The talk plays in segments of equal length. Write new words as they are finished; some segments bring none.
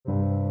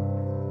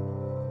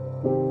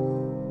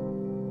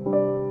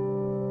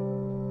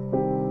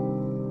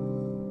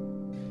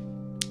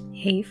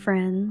Hey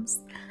friends,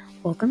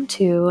 welcome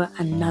to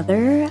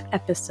another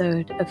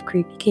episode of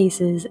Creepy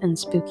Cases and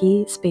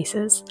Spooky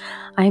Spaces.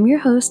 I am your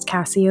host,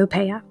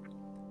 Cassiopeia.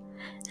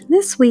 And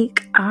this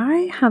week,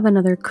 I have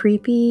another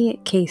creepy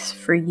case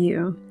for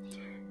you.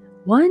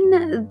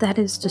 One that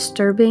is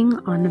disturbing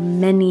on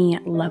many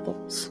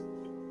levels.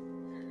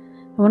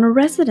 When a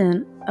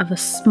resident of a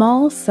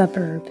small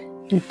suburb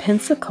in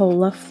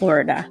Pensacola,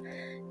 Florida,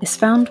 is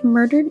found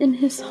murdered in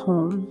his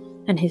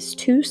home and his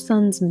two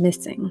sons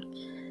missing,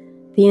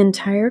 the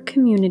entire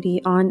community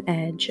on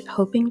edge,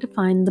 hoping to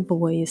find the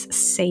boys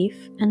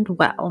safe and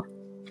well.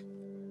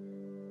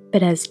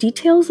 But as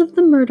details of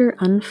the murder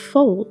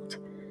unfold,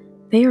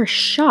 they are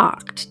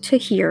shocked to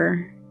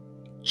hear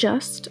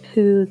just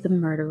who the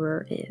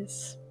murderer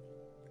is.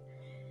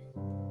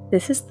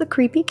 This is the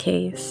creepy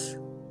case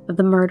of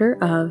the murder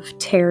of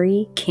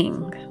Terry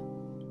King.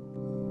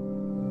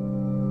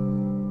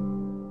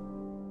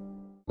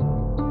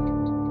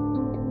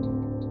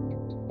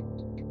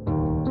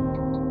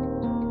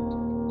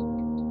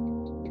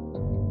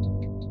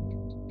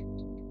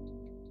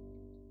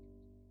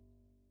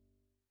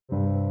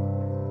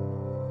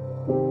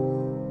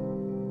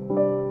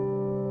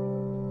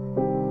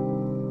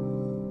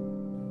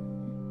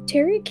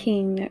 Terry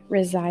King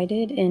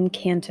resided in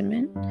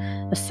Cantonment,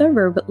 a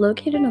suburb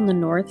located on the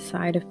north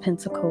side of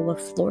Pensacola,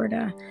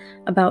 Florida,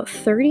 about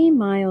 30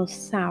 miles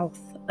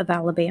south of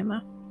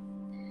Alabama.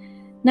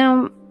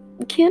 Now,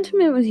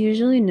 Cantonment was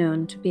usually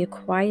known to be a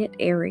quiet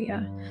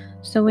area,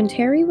 so when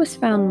Terry was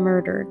found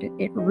murdered,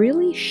 it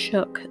really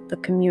shook the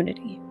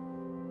community.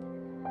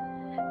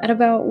 At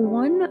about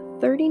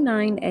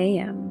 1:39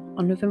 a.m.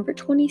 on November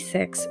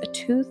 26,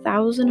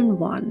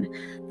 2001,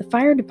 the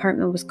fire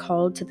department was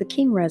called to the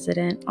King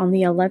residence on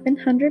the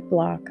 1100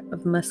 block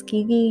of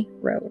Muskogee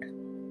Road.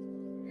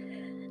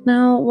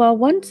 Now, while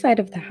one side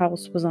of the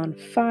house was on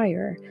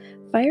fire,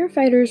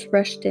 firefighters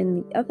rushed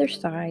in the other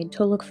side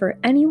to look for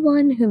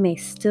anyone who may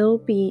still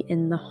be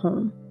in the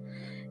home,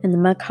 and the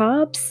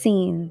macabre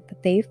scene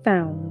that they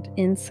found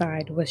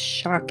inside was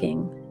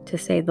shocking, to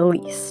say the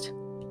least.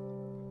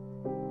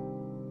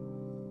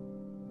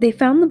 They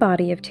found the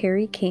body of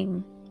Terry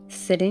King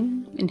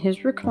sitting in his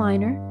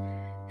recliner,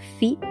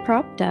 feet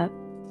propped up,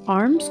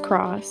 arms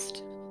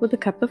crossed, with a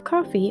cup of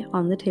coffee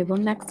on the table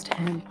next to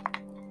him.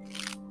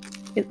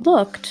 It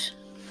looked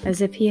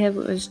as if he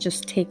was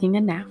just taking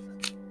a nap.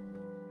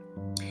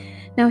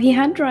 Now, he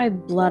had dry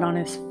blood on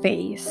his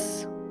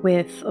face,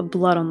 with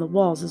blood on the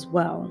walls as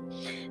well,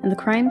 and the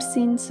crime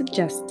scene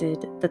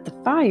suggested that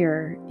the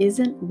fire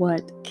isn't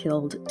what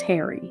killed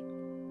Terry.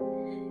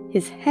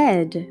 His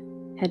head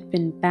had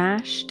been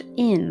bashed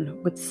in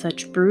with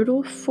such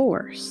brutal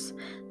force,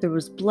 there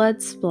was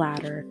blood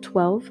splatter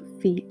 12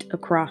 feet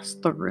across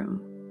the room.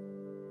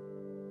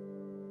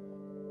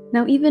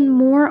 Now, even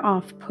more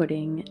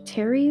off-putting,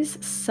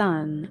 Terry's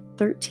son,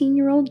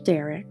 13-year-old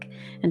Derek,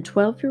 and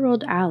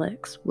 12-year-old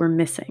Alex were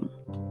missing.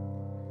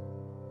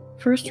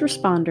 First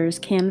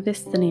responders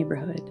canvassed the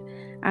neighborhood,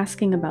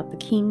 asking about the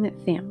King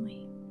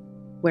family,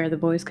 where the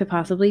boys could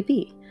possibly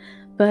be,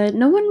 but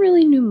no one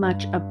really knew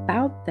much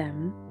about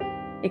them,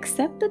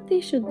 except that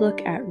they should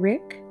look at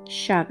Rick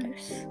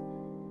Chavez,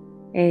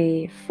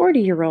 a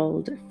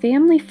 40-year-old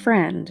family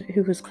friend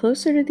who was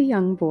closer to the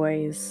young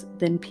boys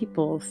than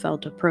people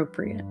felt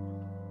appropriate.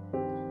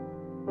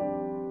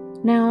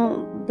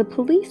 Now, the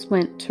police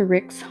went to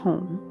Rick's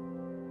home,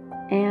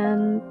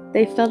 and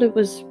they felt it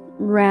was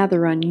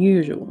rather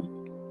unusual.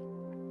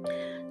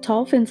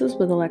 Tall fences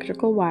with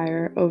electrical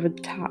wire over the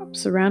top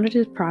surrounded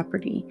his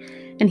property,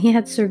 and he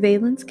had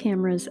surveillance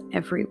cameras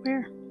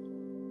everywhere.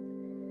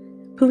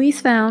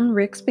 Police found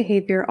Rick's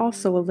behavior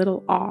also a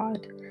little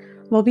odd.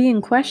 While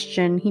being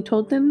questioned, he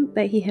told them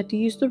that he had to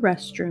use the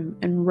restroom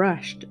and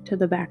rushed to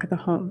the back of the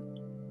home.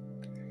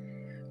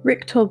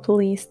 Rick told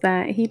police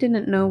that he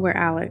didn't know where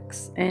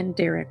Alex and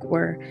Derek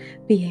were,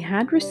 but he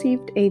had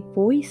received a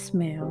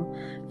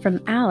voicemail from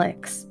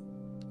Alex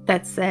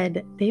that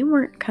said they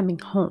weren't coming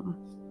home.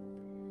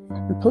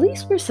 The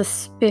police were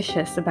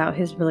suspicious about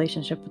his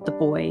relationship with the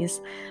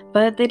boys,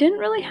 but they didn't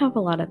really have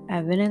a lot of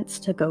evidence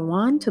to go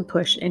on to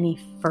push any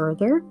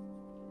further.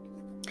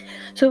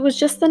 So it was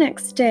just the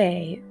next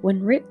day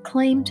when Rick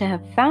claimed to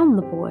have found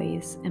the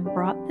boys and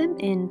brought them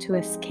into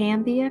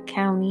Escambia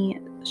County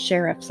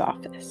Sheriff's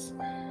Office.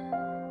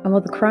 And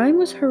while the crime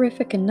was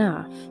horrific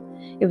enough,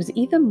 it was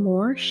even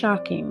more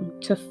shocking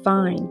to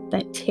find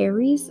that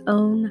Terry's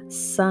own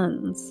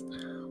sons,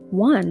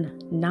 one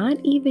not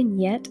even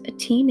yet a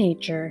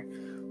teenager,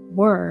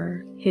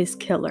 were his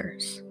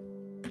killers.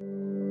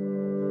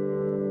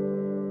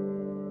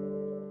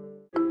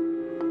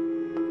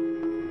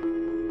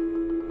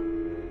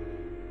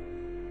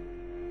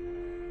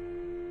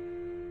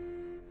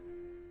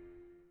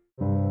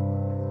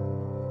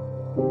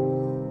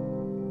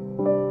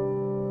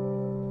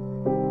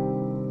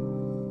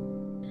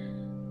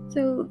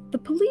 So the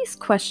police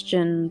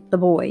questioned the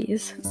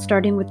boys,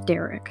 starting with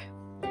Derek,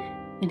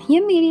 and he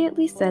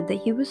immediately said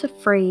that he was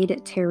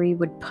afraid Terry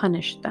would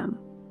punish them.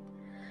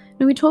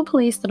 Now, he told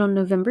police that on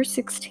November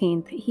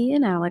 16th, he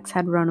and Alex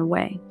had run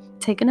away,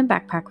 taken a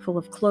backpack full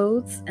of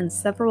clothes and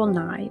several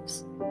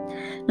knives.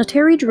 Now,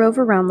 Terry drove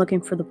around looking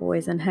for the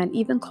boys and had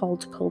even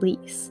called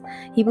police.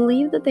 He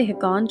believed that they had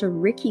gone to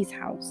Ricky's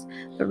house,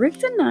 but Rick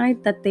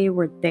denied that they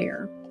were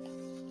there.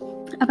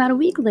 About a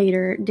week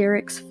later,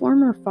 Derek's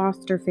former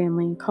foster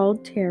family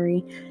called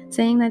Terry,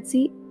 saying that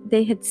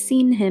they had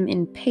seen him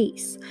in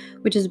Pace,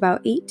 which is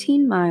about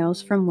 18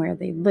 miles from where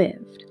they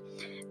lived.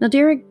 Now,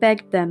 Derek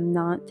begged them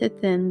not to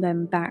send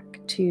them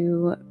back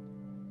to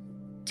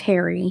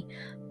Terry,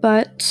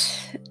 but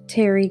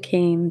Terry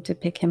came to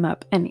pick him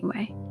up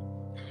anyway.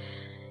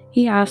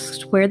 He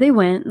asked where they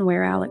went and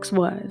where Alex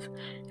was,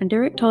 and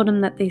Derek told him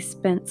that they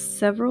spent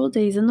several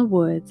days in the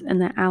woods and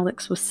that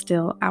Alex was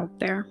still out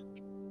there.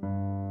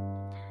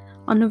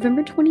 On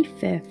November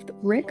 25th,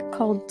 Rick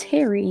called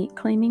Terry,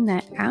 claiming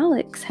that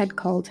Alex had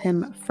called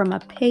him from a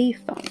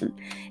payphone,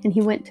 and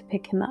he went to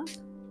pick him up.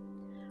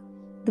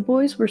 The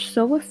boys were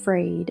so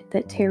afraid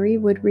that Terry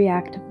would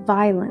react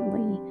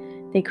violently,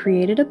 they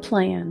created a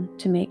plan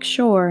to make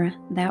sure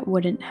that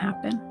wouldn't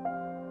happen.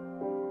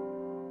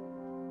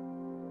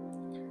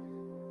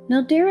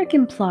 Now, Derek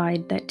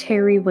implied that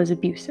Terry was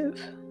abusive,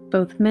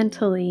 both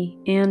mentally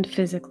and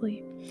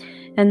physically,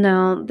 and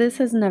now this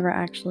has never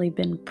actually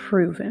been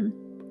proven.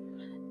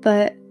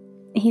 But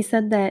he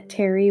said that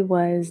Terry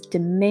was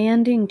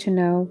demanding to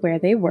know where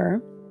they were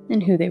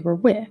and who they were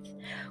with,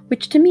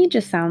 which to me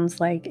just sounds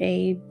like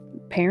a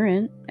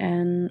parent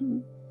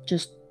and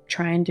just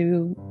trying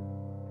to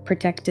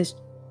protect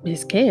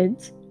his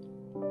kids.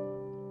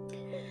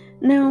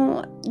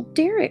 Now,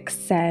 Derek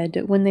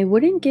said when they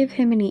wouldn't give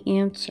him any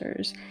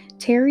answers,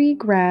 Terry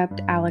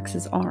grabbed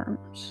Alex's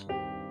arms,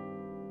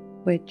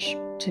 which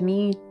to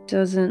me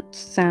doesn't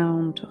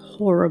sound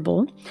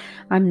horrible.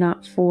 I'm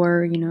not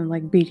for,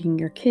 like beating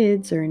your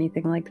kids or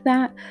anything like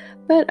that,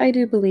 but I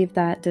do believe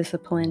that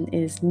discipline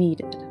is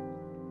needed.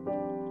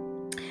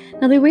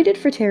 Now, they waited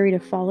for Terry to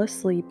fall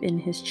asleep in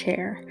his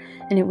chair,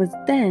 and it was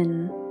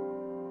then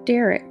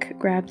Derek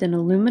grabbed an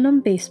aluminum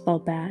baseball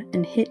bat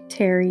and hit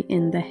Terry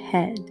in the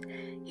head,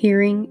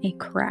 hearing a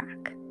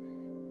crack.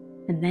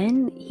 And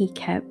then he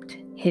kept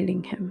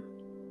hitting him.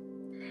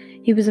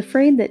 He was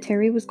afraid that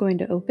Terry was going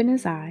to open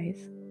his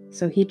eyes,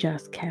 so he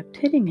just kept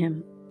hitting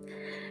him.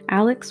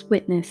 Alex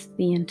witnessed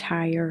the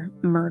entire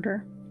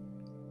murder.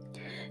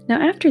 Now,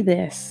 after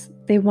this,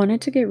 they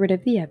wanted to get rid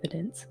of the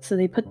evidence, so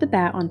they put the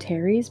bat on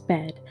Terry's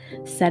bed,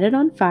 set it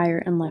on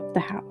fire, and left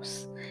the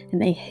house,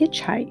 and they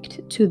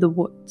hitchhiked to the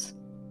woods.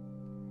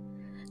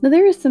 Now,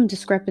 there are some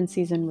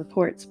discrepancies in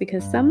reports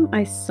because some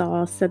I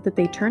saw said that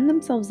they turned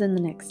themselves in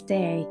the next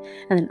day,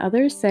 and then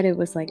others said it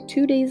was like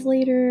 2 days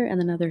later,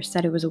 and then others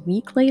said it was a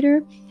week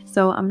later.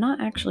 So I'm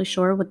not actually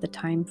sure what the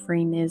time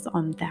frame is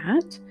on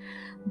that,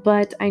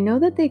 but I know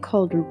that they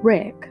called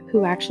Rick,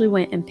 who actually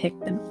went and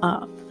picked them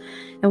up.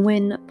 And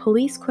when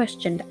police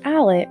questioned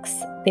Alex,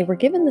 they were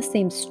given the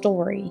same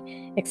story,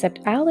 except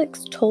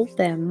Alex told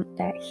them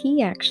that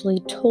he actually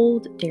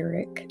told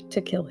Derek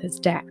to kill his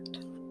dad.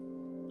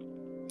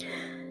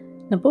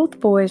 Now,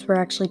 both boys were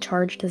actually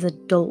charged as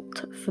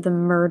adults for the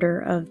murder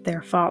of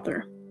their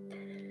father.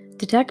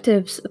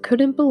 Detectives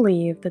couldn't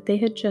believe that they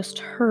had just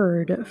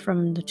heard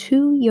from the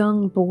two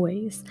young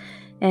boys,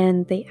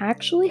 and they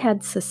actually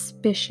had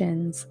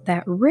suspicions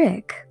that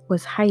Rick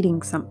was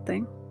hiding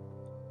something.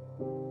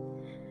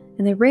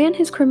 And they ran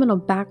his criminal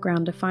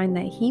background to find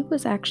that he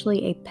was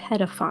actually a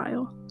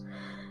pedophile.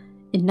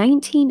 In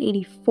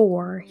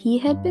 1984, he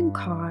had been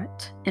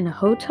caught in a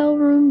hotel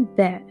room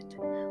bed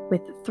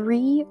with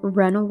 3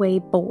 runaway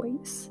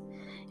boys.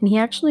 And he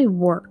actually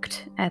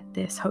worked at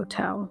this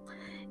hotel.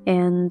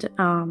 And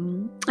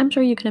I'm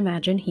sure you can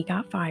imagine he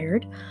got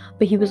fired,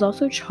 but he was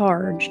also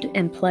charged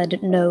and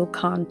pled no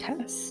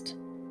contest.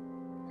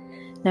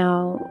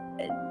 Now,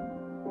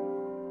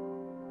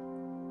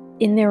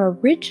 in their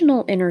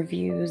original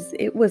interviews,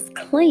 it was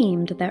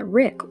claimed that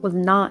Rick was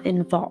not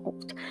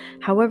involved.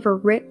 However,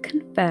 Rick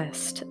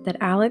confessed that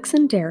Alex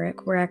and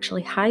Derek were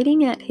actually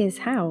hiding at his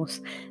house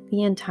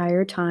the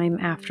entire time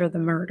after the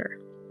murder.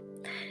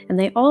 And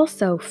they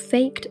also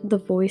faked the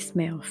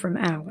voicemail from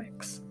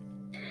Alex.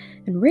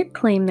 And Rick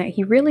claimed that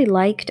he really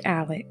liked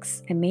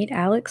Alex and made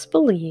Alex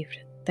believe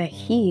that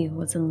he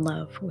was in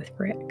love with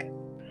Rick.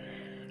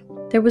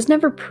 There was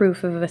never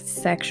proof of a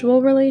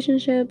sexual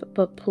relationship,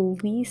 but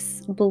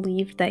police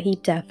believed that he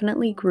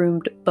definitely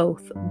groomed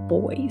both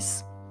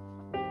boys.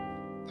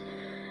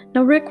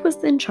 Now, Rick was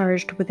then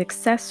charged with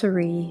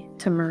accessory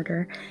to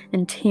murder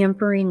and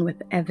tampering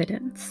with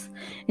evidence,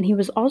 and he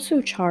was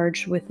also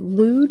charged with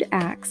lewd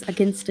acts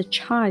against a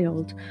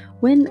child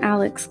when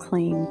Alex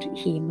claimed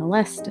he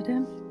molested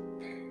him.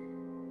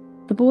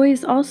 The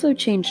boys also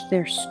changed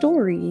their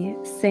story,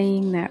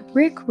 saying that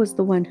Rick was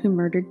the one who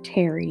murdered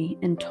Terry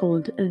and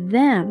told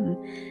them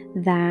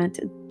that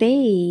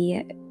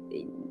they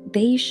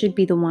should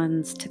be the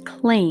ones to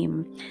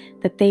claim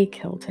that they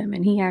killed him.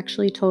 And he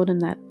actually told him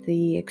that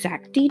the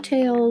exact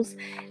details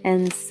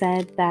and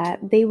said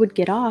that they would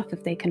get off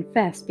if they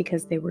confessed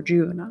because they were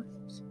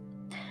juveniles.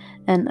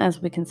 And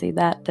as we can see,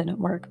 that didn't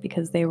work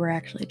because they were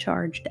actually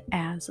charged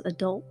as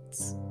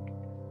adults.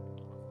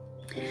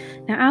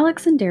 Now,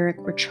 Alex and Derek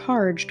were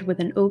charged with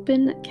an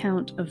open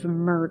count of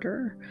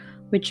murder,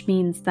 which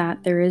means that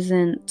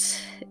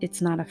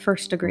it's not a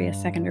first degree, a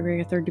second degree,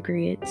 a third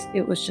degree.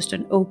 It was just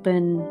an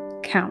open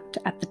count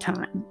at the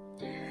time.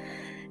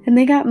 And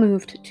they got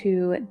moved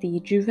to the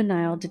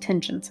Juvenile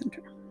Detention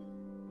Center.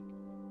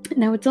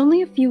 Now, it's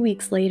only a few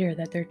weeks later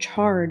that they're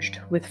charged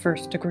with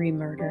first-degree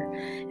murder,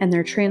 and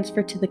they're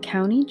transferred to the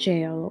county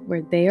jail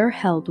where they are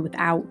held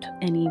without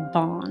any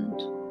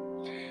bond.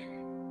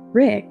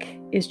 Rick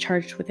is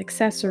charged with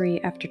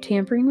accessory after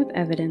tampering with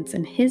evidence,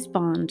 and his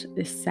bond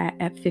is set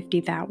at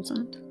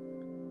 $50,000.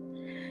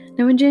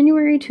 Now, in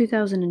January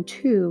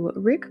 2002,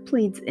 Rick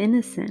pleads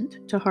innocent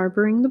to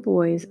harboring the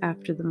boys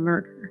after the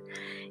murder.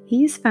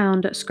 He's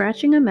found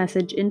scratching a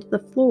message into the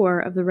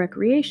floor of the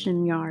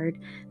recreation yard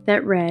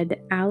that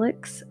read,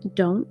 "Alex,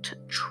 don't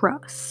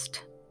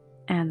trust."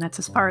 And that's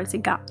as far as he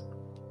got.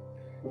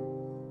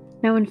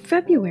 Now, in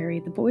February,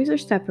 the boys are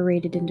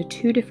separated into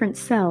two different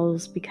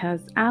cells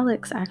because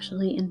Alex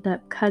actually ended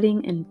up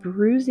cutting and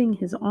bruising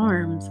his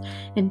arms,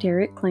 and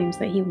Derek claims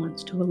that he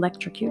wants to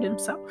electrocute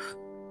himself.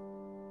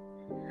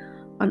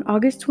 On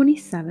August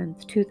 27,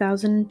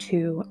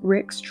 2002,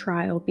 Rick's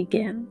trial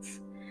begins.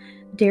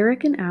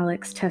 Derek and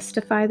Alex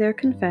testify their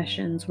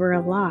confessions were a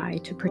lie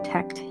to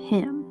protect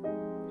him.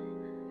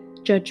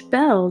 Judge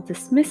Bell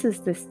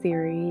dismisses this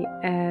theory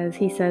as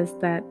he says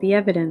that the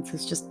evidence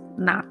is just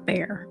not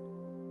there.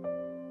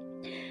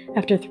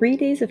 After 3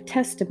 days of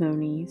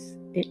testimonies,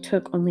 it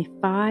took only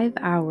 5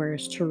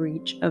 hours to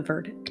reach a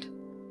verdict.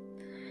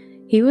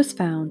 He was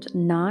found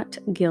not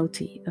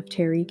guilty of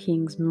Terry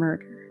King's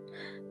murder,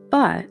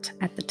 but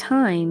at the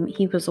time,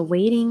 he was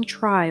awaiting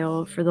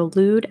trial for the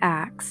lewd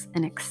acts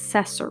and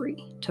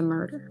accessory to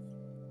murder.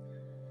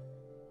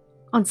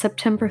 On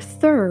September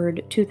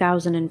 3rd,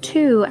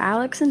 2002,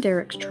 Alex and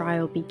Derek's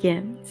trial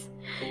begins,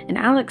 and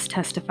Alex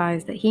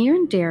testifies that he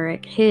and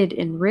Derek hid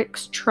in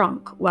Rick's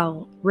trunk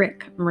while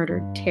Rick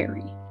murdered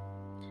Terry.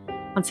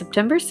 On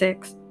September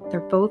 6th, they're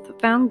both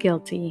found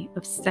guilty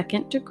of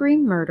second-degree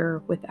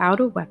murder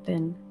without a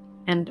weapon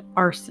and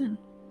arson,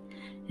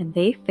 and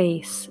they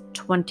face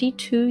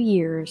 22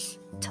 years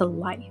to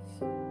life.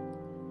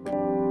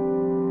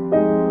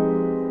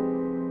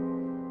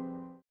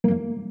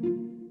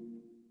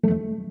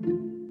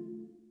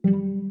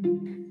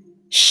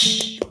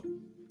 Shh!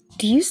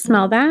 Do you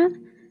smell that?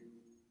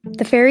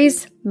 The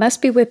fairies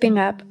must be whipping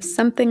up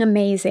something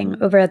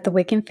amazing over at the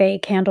Wick and Fae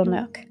Candle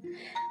Nook.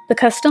 The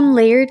custom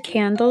layered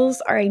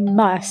candles are a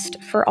must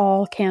for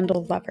all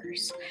candle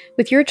lovers.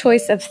 With your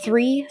choice of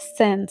 3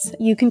 scents,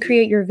 you can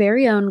create your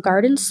very own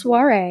garden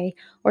soiree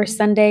or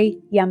Sunday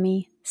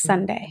yummy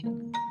Sunday.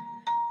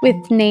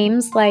 With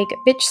names like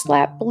Bitch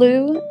Slap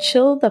Blue,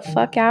 Chill the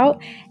Fuck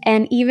Out,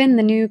 and even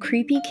the new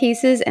Creepy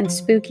Cases and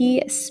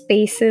Spooky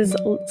Spaces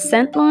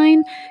scent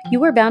line,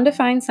 you are bound to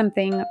find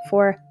something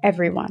for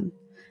everyone.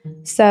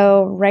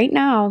 So right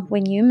now,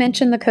 when you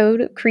mention the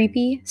code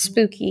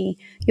CREEPYSPOOKY,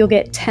 you'll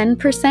get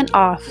 10%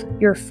 off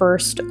your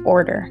first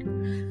order.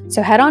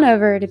 So head on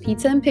over to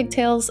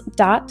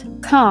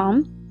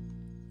pizzaandpigtails.com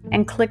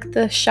and click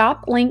the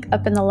shop link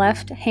up in the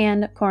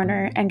left-hand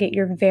corner and get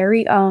your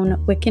very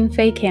own Wick and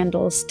Fae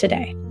candles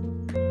today.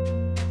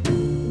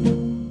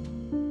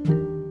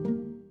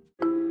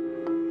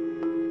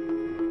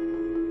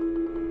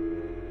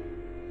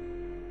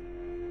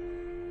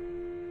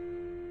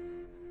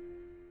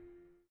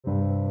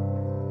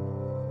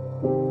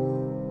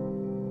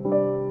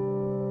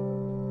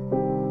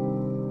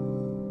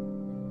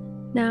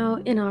 Now,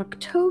 in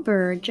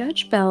October,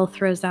 Judge Bell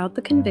throws out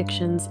the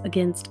convictions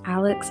against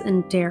Alex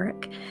and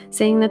Derek,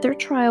 saying that their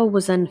trial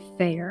was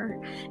unfair,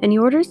 and he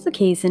orders the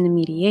case into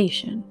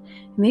mediation.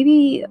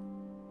 Maybe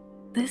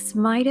this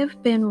might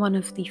have been one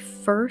of the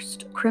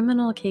first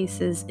criminal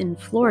cases in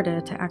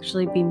Florida to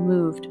actually be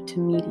moved to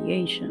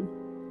mediation.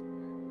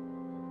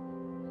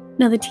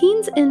 Now, the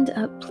teens end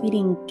up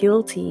pleading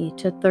guilty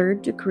to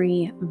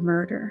third-degree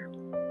murder.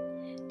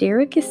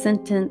 Derek is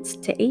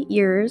sentenced to 8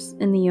 years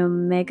in the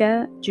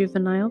Omega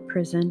Juvenile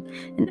Prison,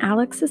 and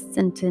Alex is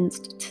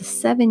sentenced to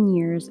 7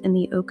 years in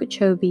the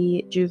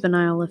Okeechobee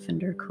Juvenile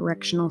Offender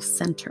Correctional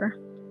Center.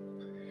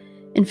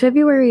 In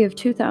February of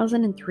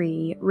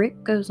 2003,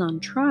 Rick goes on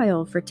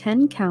trial for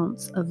 10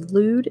 counts of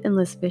lewd and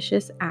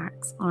lascivious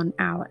acts on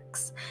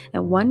Alex,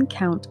 and 1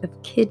 count of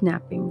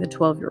kidnapping the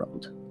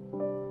 12-year-old.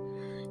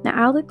 Now,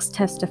 Alex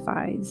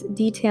testifies,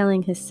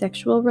 detailing his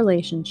sexual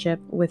relationship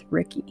with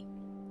Ricky.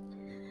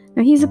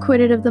 Now, he's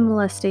acquitted of the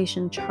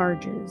molestation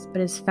charges, but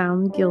is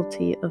found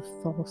guilty of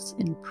false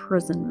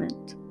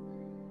imprisonment.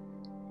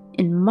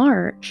 In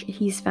March,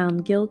 he's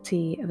found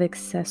guilty of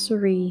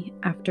accessory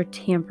after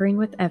tampering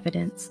with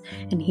evidence,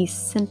 and he's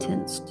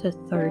sentenced to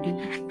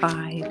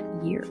 35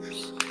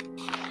 years.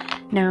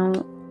 Now,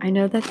 I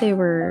know that they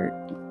were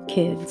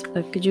kids,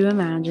 but could you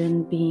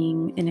imagine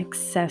being an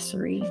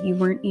accessory? You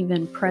weren't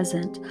even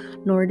present,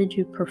 nor did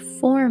you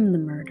perform the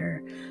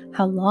murder.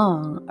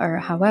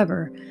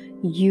 However,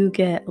 you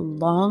get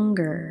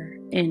longer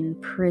in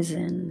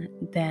prison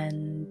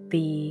than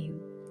the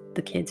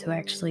kids who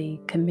actually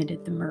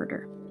committed the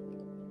murder.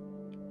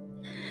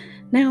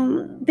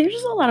 Now,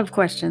 there's a lot of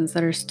questions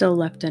that are still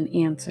left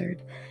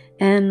unanswered,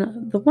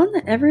 and the one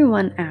that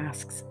everyone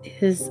asks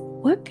is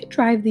what could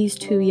drive these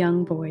two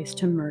young boys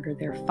to murder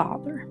their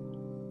father?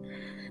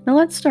 Now,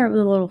 let's start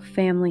with a little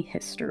family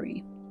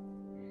history.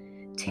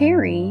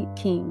 Terry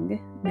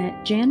King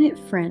met Janet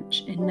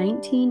French in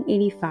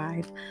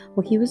 1985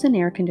 while he was an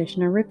air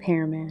conditioner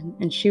repairman,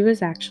 and she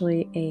was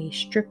actually a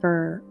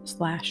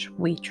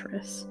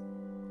stripper/waitress.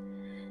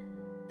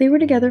 They were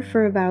together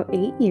for about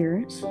 8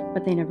 years,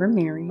 but they never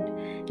married,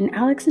 and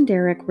Alex and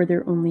Derek were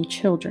their only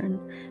children.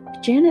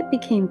 But Janet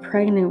became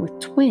pregnant with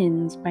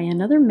twins by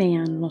another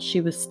man while she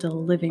was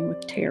still living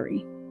with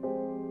Terry.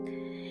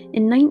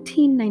 In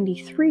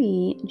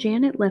 1993,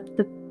 Janet left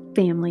the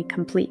family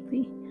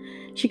completely.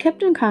 She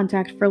kept in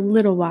contact for a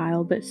little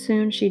while, but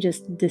soon she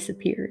just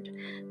disappeared,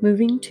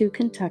 moving to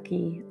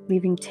Kentucky,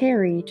 leaving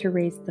Terry to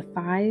raise the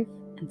 5-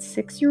 and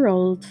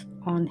 6-year-olds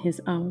on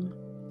his own.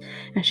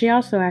 And she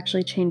also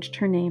actually changed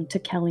her name to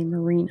Kelly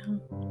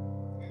Marino.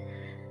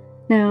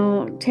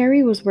 Now,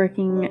 Terry was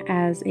working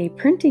as a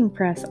printing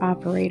press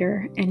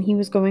operator, and he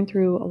was going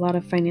through a lot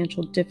of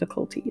financial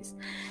difficulties.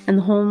 And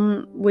the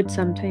home would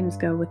sometimes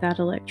go without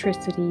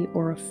electricity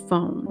or a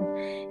phone,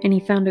 and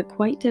he found it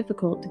quite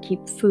difficult to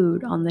keep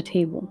food on the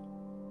table.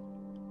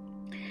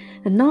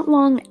 And not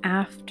long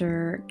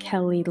after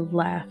Kelly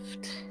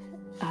left,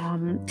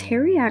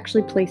 Terry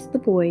actually placed the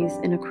boys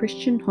in a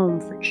Christian home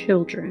for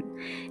children,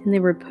 and they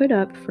were put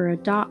up for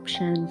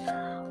adoption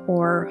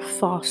or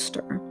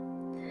foster.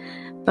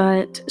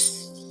 But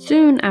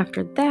soon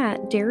after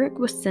that, Derek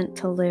was sent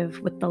to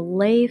live with the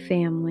Lay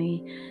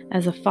family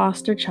as a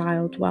foster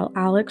child while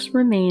Alex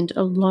remained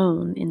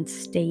alone in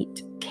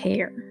state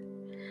care.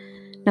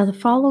 Now, the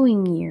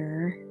following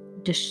year,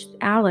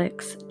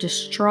 Alex,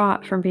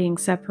 distraught from being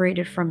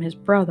separated from his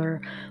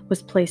brother,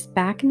 was placed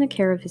back in the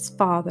care of his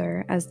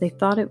father as they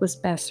thought it was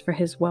best for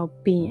his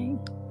well-being.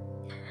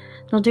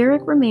 Now,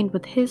 Derek remained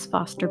with his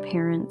foster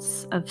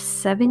parents of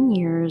 7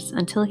 years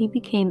until he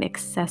became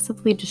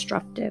excessively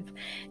disruptive,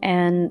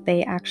 and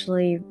they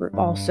actually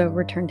also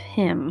returned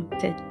him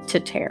to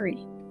Terry.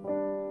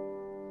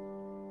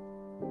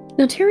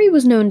 Now, Terry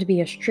was known to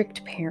be a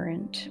strict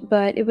parent,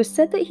 but it was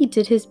said that he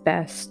did his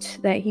best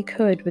that he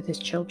could with his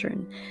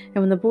children, and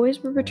when the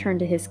boys were returned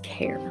to his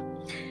care,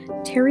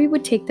 Terry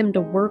would take them to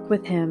work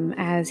with him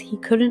as he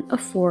couldn't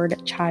afford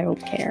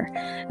childcare,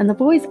 and the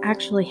boys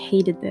actually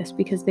hated this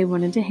because they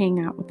wanted to hang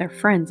out with their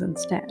friends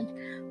instead,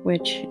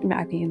 which,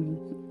 I mean,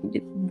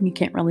 you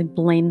can't really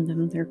blame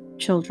them. They're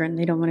children.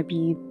 They don't want to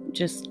be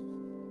just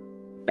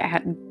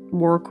at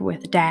work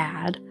with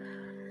dad.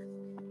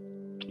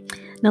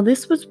 Now,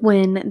 this was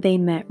when they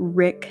met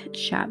Rick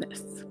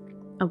Chavez,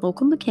 a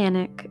local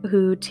mechanic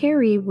who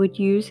Terry would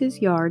use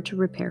his yard to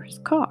repair his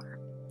car.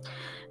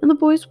 And the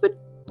boys would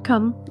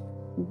come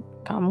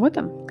with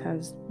him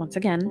because, once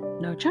again,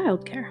 no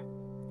childcare.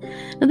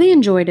 Now, they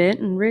enjoyed it,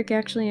 and Rick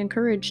actually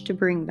encouraged to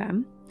bring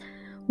them,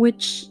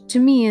 which to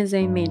me is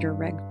a major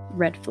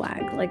red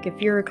flag. Like,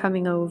 if you're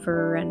coming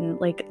over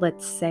and, like,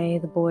 let's say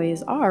the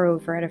boys are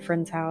over at a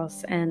friend's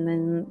house and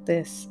then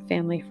this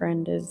family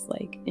friend is,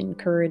 like,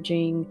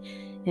 encouraging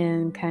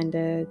and kind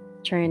of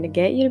trying to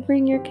get you to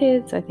bring your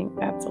kids, I think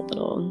that's a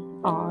little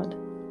odd.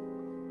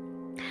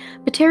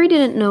 But Terry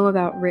didn't know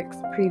about Rick's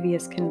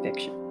previous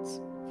convictions.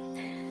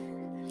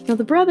 Now,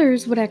 the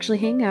brothers would actually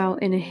hang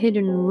out in a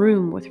hidden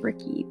room with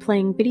Ricky,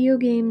 playing video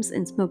games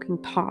and smoking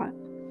pot.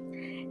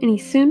 And he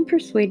soon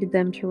persuaded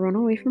them to run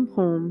away from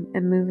home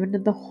and move into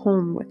the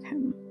home with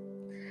him.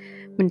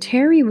 When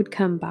Terry would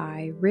come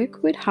by,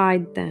 Rick would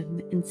hide them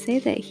and say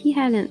that he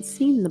hadn't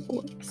seen the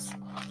boys.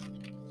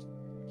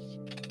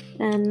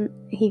 And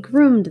he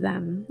groomed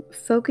them,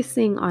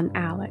 focusing on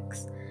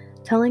Alex,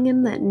 telling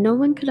him that no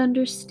one could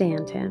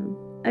understand him,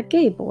 a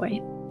gay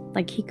boy,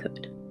 like he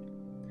could.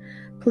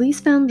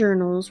 Police found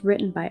journals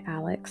written by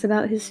Alex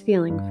about his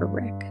feeling for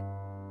Rick.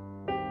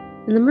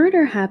 And the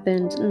murder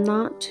happened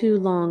not too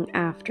long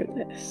after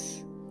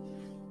this.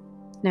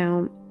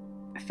 Now,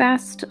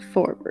 fast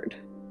forward.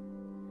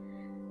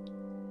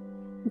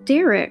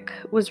 Derek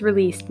was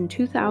released in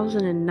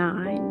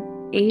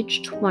 2009,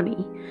 age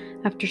 20,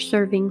 after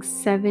serving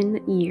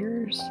 7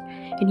 years,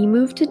 and he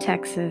moved to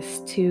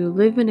Texas to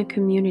live in a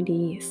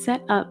community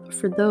set up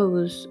for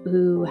those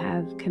who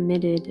have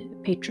committed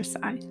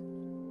patricide.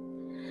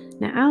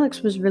 Now,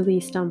 Alex was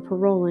released on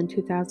parole in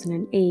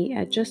 2008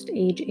 at just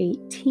age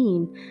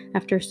 18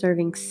 after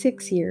serving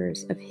 6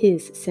 years of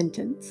his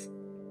sentence.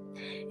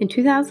 In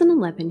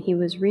 2011, he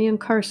was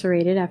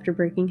reincarcerated after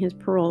breaking his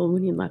parole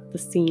when he left the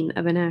scene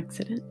of an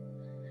accident.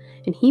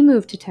 And he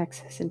moved to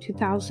Texas in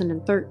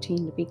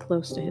 2013 to be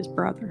close to his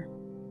brother.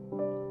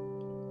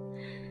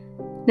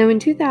 Now, in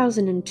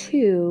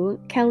 2002,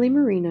 Kelly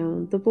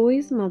Marino, the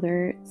boy's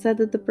mother, said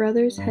that the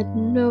brothers had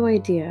no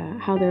idea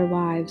how their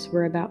lives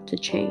were about to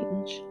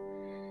change.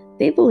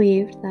 They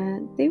believed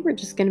that they were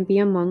just going to be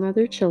among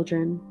other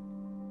children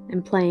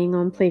and playing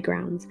on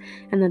playgrounds,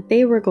 and that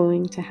they were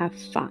going to have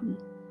fun.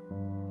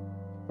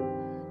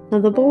 Now,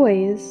 the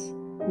boys,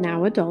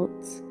 now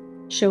adults,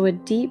 show a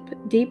deep,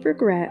 deep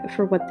regret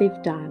for what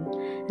they've done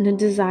and a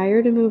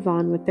desire to move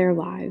on with their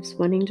lives,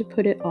 wanting to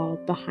put it all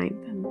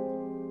behind them.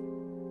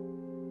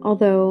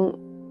 Although,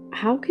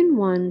 how can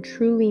one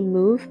truly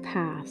move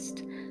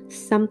past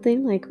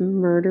something like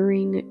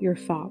murdering your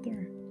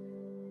father,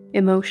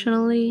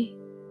 emotionally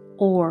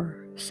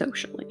or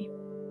socially?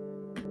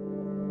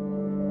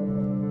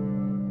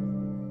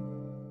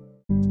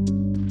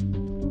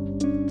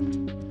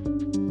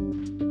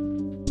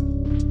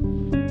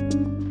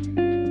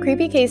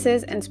 Creepy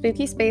Cases and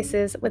Spooky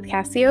Spaces with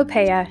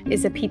Cassiopeia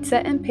is a Pizza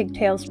and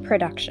Pigtails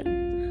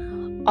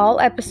production. All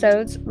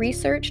episodes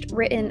researched,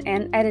 written,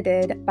 and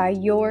edited by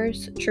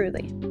yours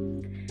truly.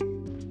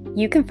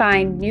 You can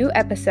find new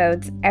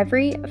episodes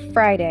every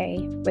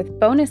Friday, with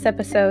bonus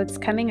episodes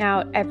coming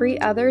out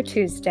every other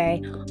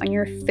Tuesday on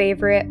your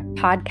favorite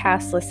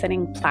podcast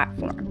listening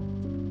platform.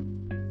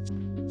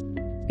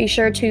 Be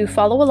sure to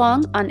follow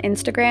along on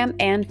Instagram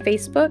and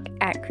Facebook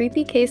at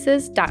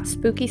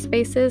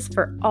creepycases.spookyspaces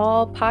for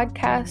all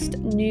podcast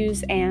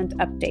news and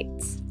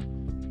updates.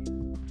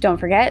 Don't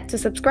forget to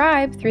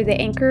subscribe through the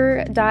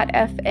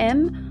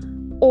anchor.fm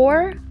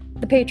or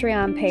the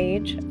Patreon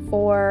page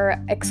for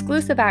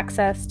exclusive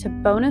access to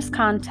bonus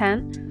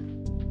content,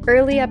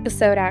 early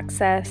episode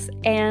access,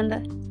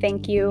 and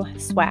thank you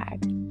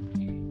swag.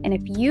 And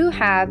if you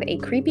have a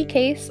creepy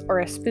case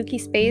or a spooky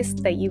space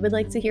that you would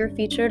like to hear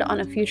featured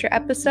on a future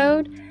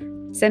episode,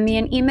 send me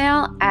an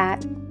email at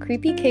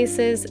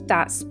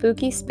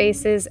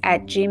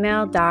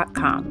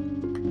creepycases.spookyspaces@gmail.com.